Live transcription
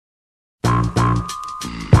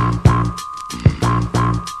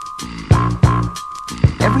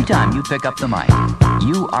time you pick up the mic,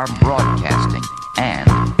 you are broadcasting and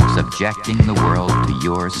subjecting the world to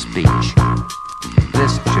your speech.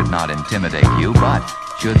 This should not intimidate you, but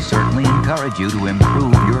should certainly encourage you to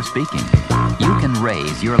improve your speaking. You can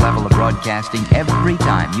raise your level of broadcasting every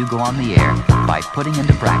time you go on the air by putting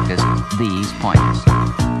into practice these pointers.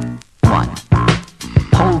 1.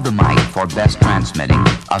 Hold the mic for best transmitting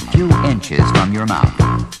a few inches from your mouth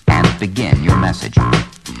and begin your message.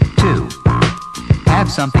 2. Have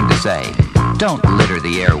something to say. Don't litter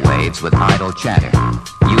the airwaves with idle chatter.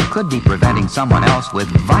 You could be preventing someone else with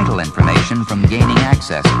vital information from gaining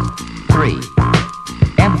access. 3.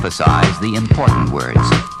 Emphasize the important words,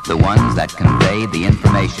 the ones that convey the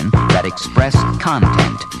information, that express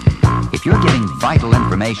content. If you're giving vital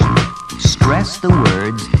information, stress the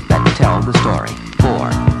words that tell the story. 4.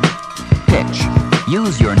 Pitch.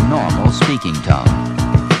 Use your normal speaking tone.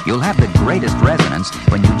 You'll have the greatest resonance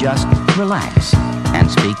when you just relax and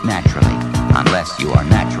speak naturally, unless you are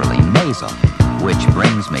naturally nasal, which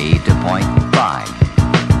brings me to point 5.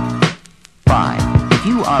 5. If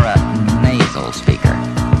you are a nasal speaker,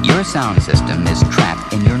 your sound system is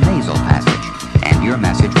trapped in your nasal passage, and your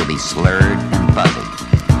message will be slurred and fuzzy.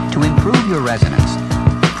 To improve your resonance,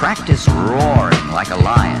 practice roaring like a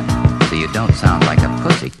lion so you don't sound like a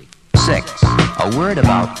pussy. 6. A word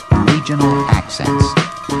about regional accents.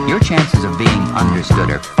 Your chances of being understood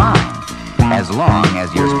are fine, as long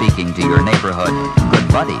as you're speaking to your neighborhood good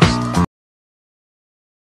buddies.